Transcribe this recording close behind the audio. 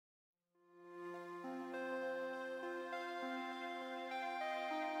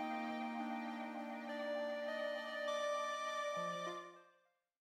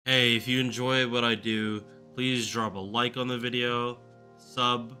Hey, if you enjoy what I do, please drop a like on the video,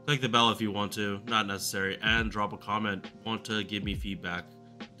 sub, click the bell if you want to, not necessary, and drop a comment. Want to give me feedback.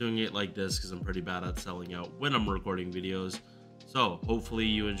 Doing it like this because I'm pretty bad at selling out when I'm recording videos. So hopefully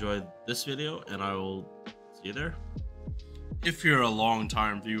you enjoyed this video, and I will see you there. If you're a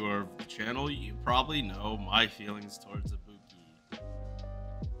long-time viewer of the channel, you probably know my feelings towards Ibuki.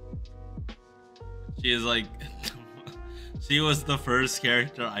 She is like... She was the first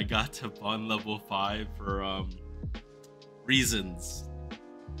character I got to bun level 5 for reasons.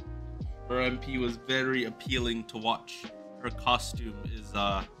 Her MP was very appealing to watch. Her costume is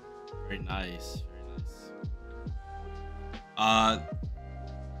very nice,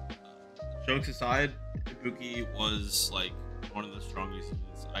 jokes aside, Ibuki was like one of the strongest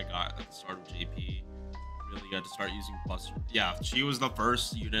units I got at the start of JP. Really got to start using Buster. Yeah, she was the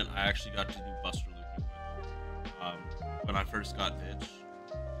first unit I actually got to do Buster looping with. When I first got Ditch,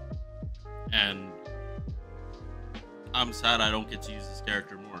 and I'm sad I don't get to use this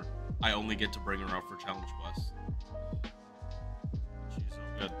character more. I only get to bring her up for challenge quests. She's so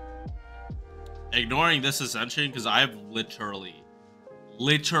good. Ignoring this ascension, because I've literally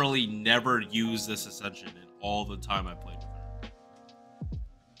never used this ascension in all the time I played with her.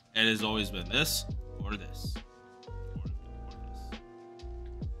 It has always been this or this or this.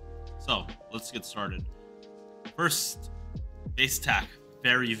 So let's get started. First, base attack,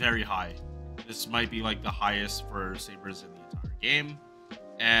 very, very high. This might be like the highest for Sabers in the entire game,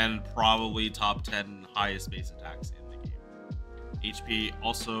 and probably top 10 highest base attacks in the game. HP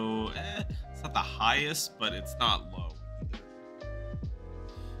also, it's not the highest, but it's not low either.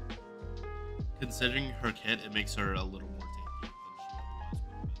 Considering her kit, it makes her a little more tanky than she otherwise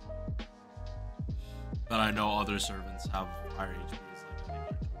would have been. But I know other servants have higher HPs, like I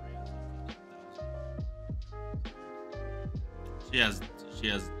think She has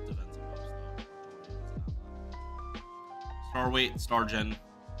defensive buffs though. Star weight, star gen,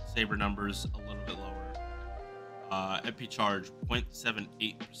 saber numbers a little bit lower. MP charge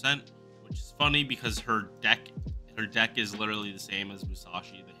 0.78%, which is funny because her deck is literally the same as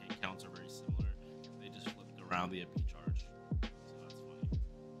Musashi. The hit counts are very similar. They just flipped around the MP charge, so that's funny.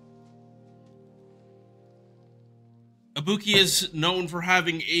 Ibuki is known for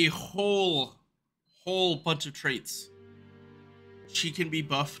having a whole bunch of traits. She can be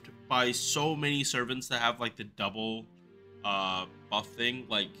buffed by so many servants that have like the double buff thing,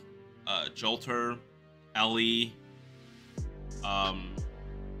 like Jolter, Ellie.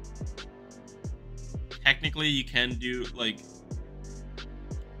 Technically you can do like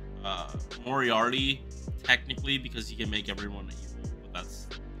Moriarty, technically, because he can make everyone evil,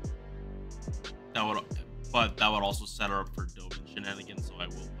 but that would also set her up for Doman shenanigans, so I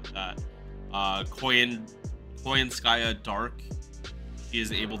will put that. Koyanskaya Dark. She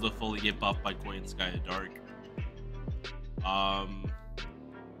is able to fully get buffed by Koyanskaya Dark.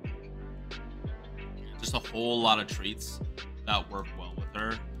 Just a whole lot of traits that work well with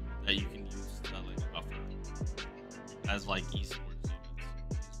her that you can use to like buff her as like esports units.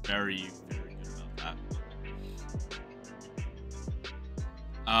 She's very, very good about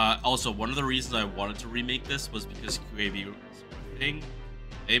that. Also, one of the reasons I wanted to remake this was because QAV thing.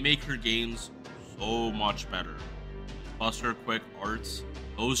 They make her games so much better. Buster quick arts,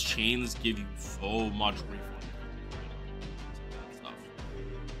 those chains give you so much refund stuff,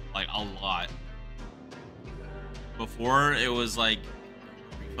 like a lot. Before it was like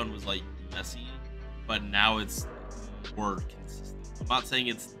refund was like messy, but now it's more consistent. I'm not saying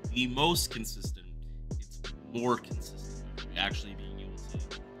it's the most consistent, it's more consistent. Actually being able to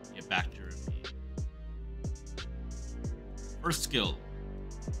get back to your MP. First skill,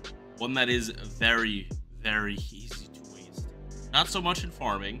 one that is very, very easy. Not so much in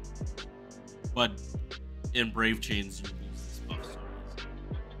farming, but in Brave Chains you lose this buff so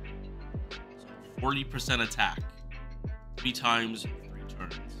easy. So 40% attack, 3 times, 3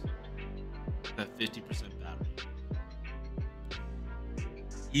 turns. That 50% battery.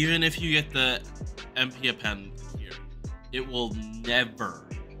 Even if you get the MP append here, it will never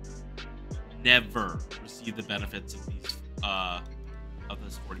receive the benefits of these of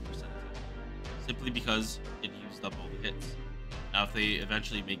this 40%. Simply because it used up all the hits. Now, if they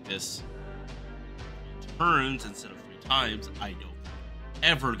eventually make this 3 turns instead of 3 times, I don't think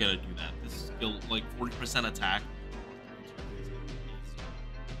they're ever gonna do that. This is still like 40% attack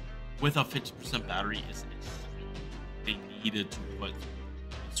with a 50% battery is extreme. They needed to put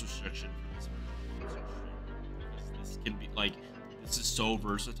this restriction for this version. Because this can be like, this is so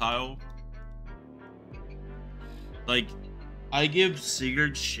versatile. Like, I give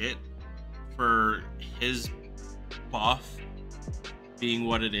Sigurd shit for his buff being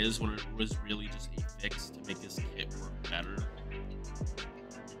what it is when it was really just a fix to make this kit work better.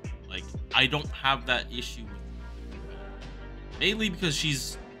 Like, I don't have that issue with her. Mainly because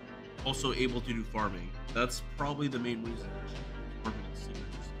she's also able to do farming. That's probably the main reason she's farming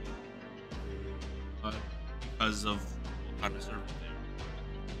because of what kind of servant they are.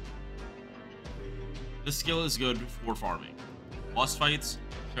 This skill is good for farming. Boss fights,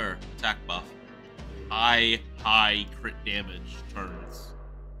 sure, attack buff. High crit damage turns.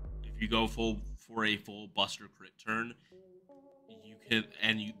 If you go for a full buster crit turn, you can,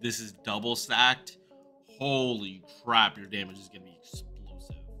 and this is double stacked. Holy crap, your damage is gonna be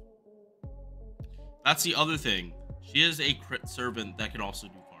explosive. That's the other thing. She is a crit servant that can also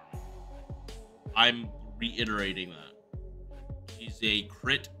do farming. I'm reiterating that. She's a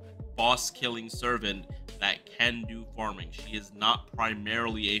crit boss killing servant that can do farming. She is not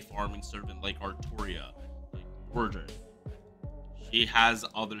primarily a farming servant like Artoria, like Mordred. She has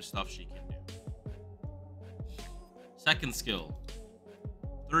other stuff she can do. Second skill,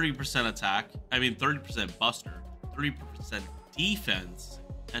 30% attack, 30% buster, 30% defense,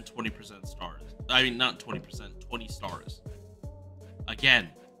 and 20% stars. Not 20%, 20 stars. Again,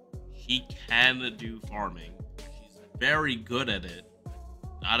 she can do farming. She's very good at it.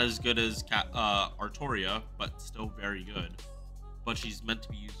 Not as good as Artoria, but still very good. But she's meant to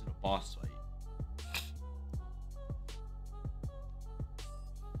be used in a boss fight.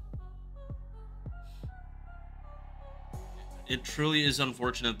 It truly is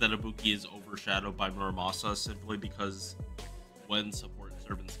unfortunate that Ibuki is overshadowed by Muramasa simply because when support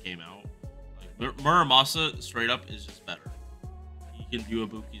servants came out, like Muramasa straight up is just better. He can do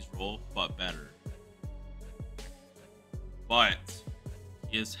Ibuki's role, but better. But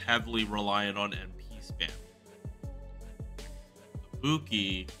he is heavily reliant on MP spam.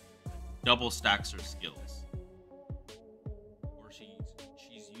 Ibuki double stacks her skills, or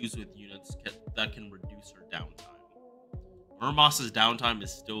she's used with units that can reduce her downtime. Muramasa's downtime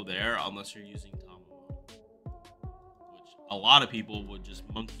is still there unless you're using Tamamo, which a lot of people would just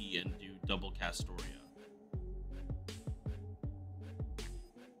monkey and do double Castoria.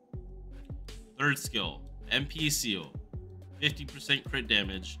 Third skill, MP Seal. 50% crit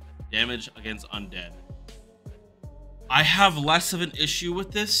damage against undead. I have less of an issue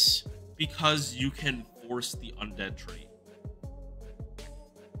with this because you can force the undead trait.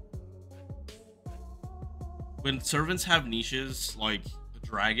 When servants have niches like the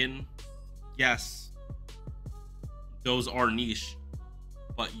dragon, yes, those are niche,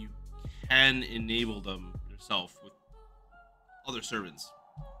 but you can enable them yourself with other servants.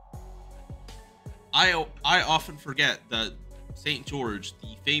 I often forget that St. George,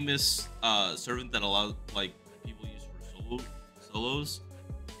 the famous servant that allows people use for solos,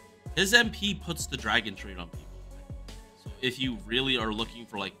 his MP puts the dragon trait on people. So if you really are looking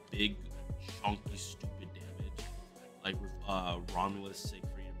for like big, chunky, stupid damage, like with Romulus,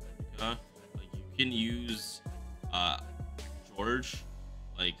 Siegfried, and Monica, like you can use George,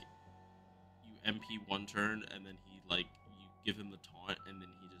 like you MP one turn and then he you give him the taunt and then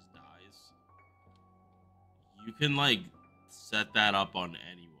he just dies. You can set that up on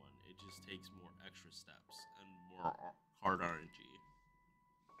anyone. It just takes more extra steps and more card RNG.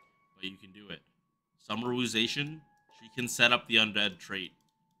 But you can do it. Summarization, she can set up the undead trait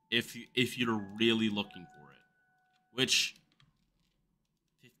if you're really looking for it. Which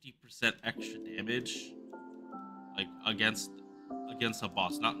 50% extra damage against a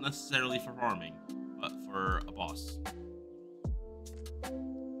boss. Not necessarily for farming, but for a boss.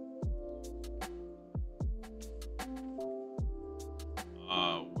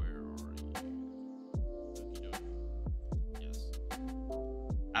 Where are you? Yes.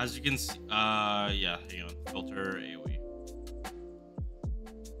 As you can see, yeah, hang on. Filter AoE.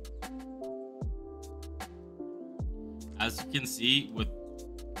 As you can see, with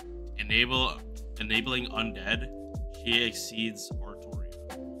enabling undead, she exceeds Artoria.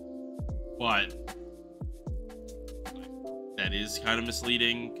 But that is kind of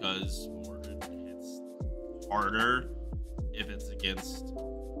misleading because Mordred hits harder if it's against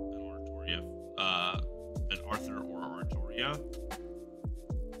an Arthur or Artoria.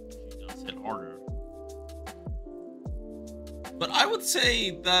 She does hit harder. But I would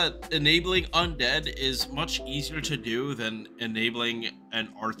say that enabling undead is much easier to do than enabling an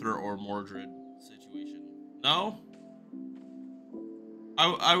Arthur or Mordred situation. No?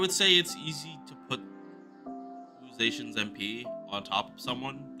 I would say it's easy to put Uzation's MP on top of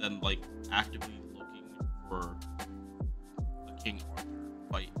someone than actively looking for a King Arthur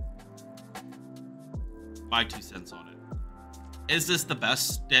fight. My 2 cents on it. Is this the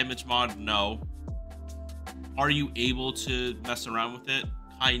best damage mod? No. Are you able to mess around with it?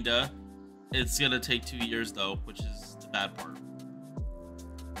 Kinda. It's gonna take 2 years though, which is the bad part.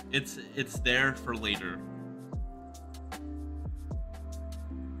 It's there for later.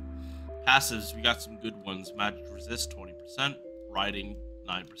 Passives, we got some good ones. Magic resist 20%, riding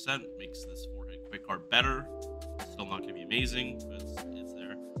 9%, makes this 4-hit quick card better. Still not gonna be amazing, but it's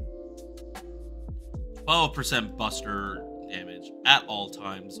there. 12% buster damage at all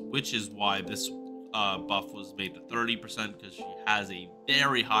times, which is why this buff was made to 30%, because she has a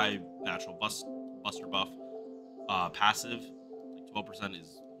very high natural buster buff. Passive, like 12%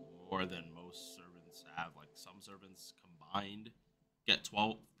 is more than most servants have. Like some servants combined get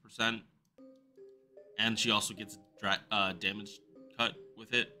 12%, and she also gets damage cut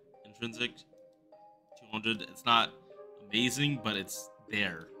with it. Intrinsic 200. It's not amazing, but it's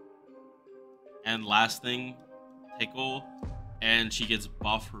there. And last thing, tickle, and she gets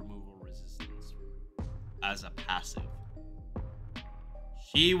buff removal resistance as a passive.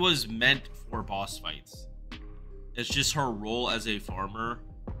 She was meant for boss fights. It's just her role as a farmer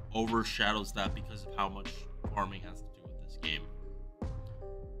overshadows that because of how much farming has to do with this game.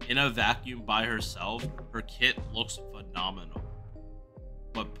 In a vacuum by herself, her kit looks phenomenal.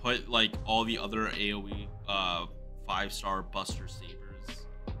 But put like all the other AoE 5-star buster sabers,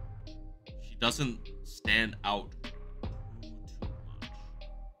 she doesn't stand out too much.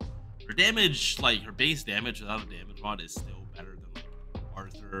 Her damage, like her base damage without a damage mod, is still better than like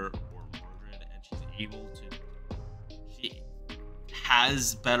Arthur or Mordred, and she's able to. She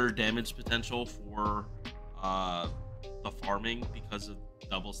has better damage potential for the farming because of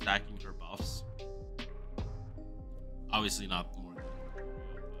double stacking her buffs. Obviously not more than but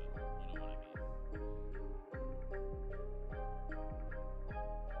you know what I mean.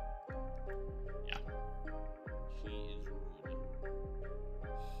 Yeah. She is rude.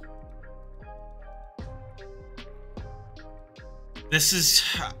 This is,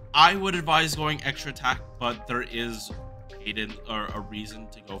 I would advise going extra attack, but there is a reason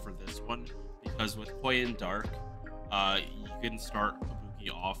to go for this one, because with Koi and Dark, you can start Ibuki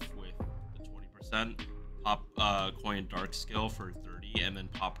off with the 20%, pop Koi and Dark skill for 30, and then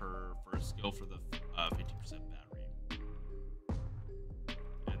pop her first skill for the 50% battery.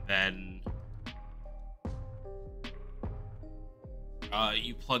 And then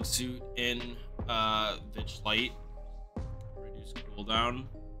you plug suit in Vitch Light, reduce cooldown.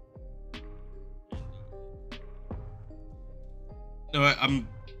 No,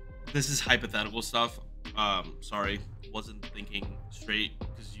 this is hypothetical stuff. Sorry, wasn't thinking straight,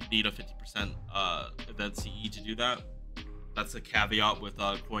 because you need a 50% event CE to do that. That's a caveat with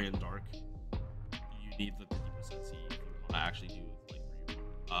Koi and Dark. You need the 50% CE if you want to actually do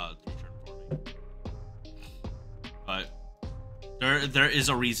like 3-turn farming. But there is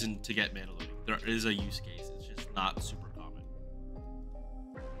a reason to get mana loading. There is a use case. It's just not super common.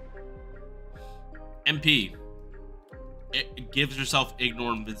 MP. It gives yourself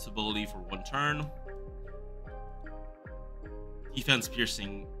ignore invincibility for 1 turn. Defense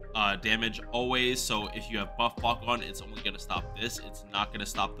piercing damage always. So if you have buff block on, it's only going to stop this. It's not going to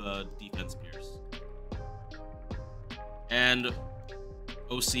stop the defense pierce. And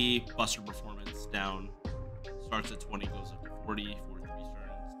OC Buster performance down. Starts at 20, goes up to 40 for 3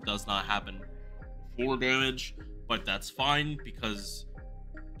 turns. Does not happen 4 damage, but that's fine because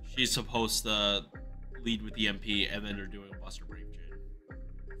she's supposed to lead with the MP, and then you're doing a Buster Brave Chain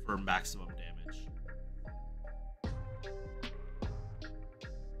for maximum damage.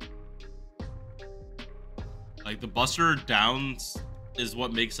 Like the Buster downs is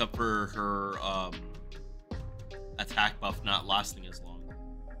what makes up for her attack buff not lasting as long.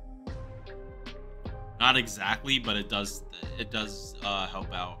 Not exactly, but it does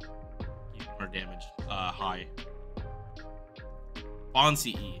help out keeping her damage high. Bond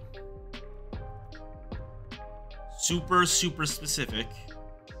CE. Super specific,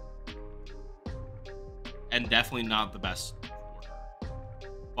 and definitely not the best for her.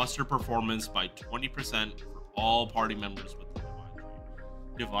 Buster performance by 20% for all party members with the Divine tree.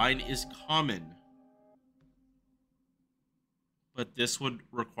 Divine is common, but this would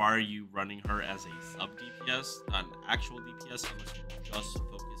require you running her as a sub DPS, not an actual DPS, unless you just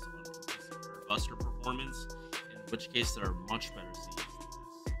focus on increasing her Buster performance, in which case there are much better CEs.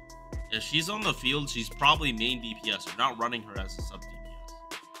 If she's on the field, she's probably main DPS. You're not running her as a sub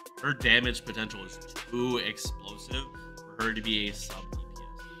DPS. Her damage potential is too explosive for her to be a sub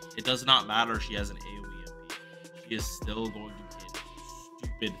DPS. It does not matter if she has an AoE MP. She is still going to hit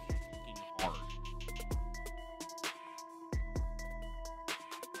stupid fucking hard.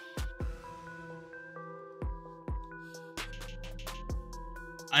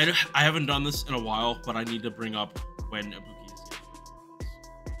 I haven't done this in a while, but I need to bring up when Ibuki is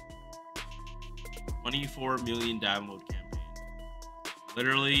getting 24 million download campaign.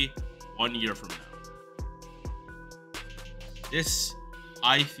 Literally 1 year from now. This,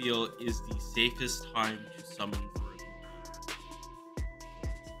 I feel, is the safest time to summon for Ibuki.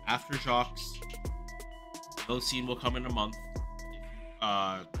 Aftershocks. Those scene will come in a month.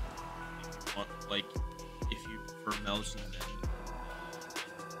 If you prefer Melson, then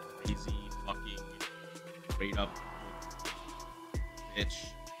crazy fucking straight up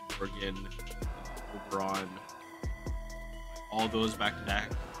bitch, Morgan, Oberon, all those back to back.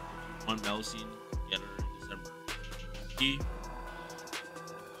 If you want Melson, get her in December. He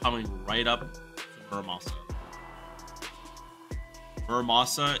coming right up to Muramasa.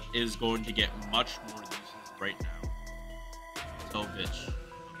 Muramasa is going to get much more uses right now. So bitch comes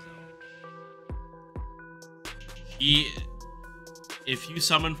out. If you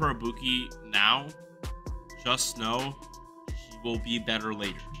summon for Ibuki now, just know she will be better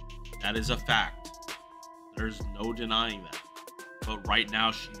later. That is a fact. There's no denying that. But right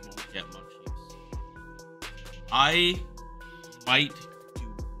now, she won't get much use. I might do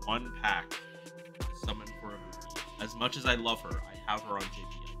one pack to summon for Ibuki. As much as I love her, I have her on JP.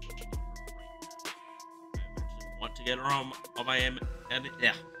 I don't need her right now. I eventually want to get her on my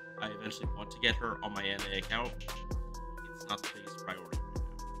I eventually want to get her on my NA account. It's not the biggest priority right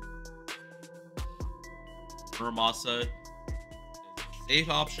now. Muramasa is a safe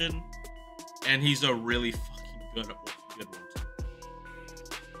option, and he's a really fucking good one too.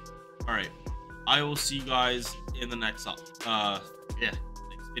 Alright, I will see you guys in the next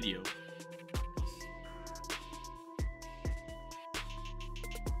video.